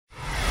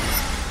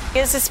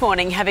Figures this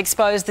morning have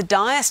exposed the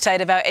dire state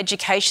of our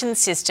education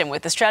system,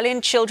 with Australian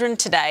children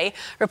today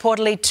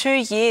reportedly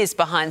 2 years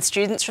behind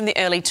students from the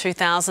early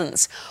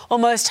 2000s.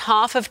 Almost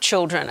half of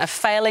children are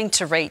failing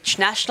to reach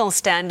national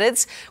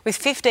standards, with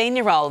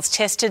 15-year-olds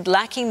tested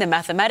lacking the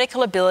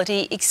mathematical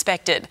ability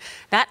expected.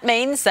 That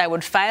means they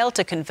would fail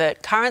to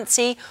convert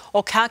currency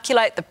or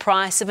calculate the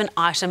price of an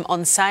item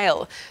on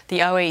sale. The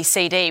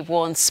OECD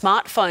warns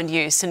smartphone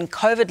use and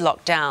COVID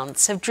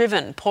lockdowns have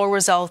driven poor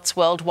results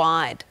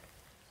worldwide.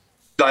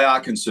 They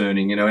are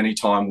concerning. You know,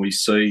 anytime we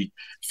see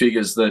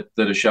figures that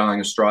are showing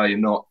Australia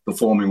not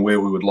performing where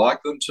we would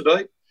like them to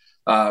be,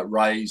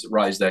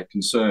 raise that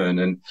concern.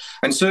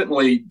 And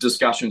certainly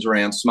discussions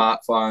around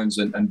smartphones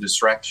and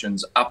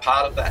distractions are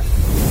part of that.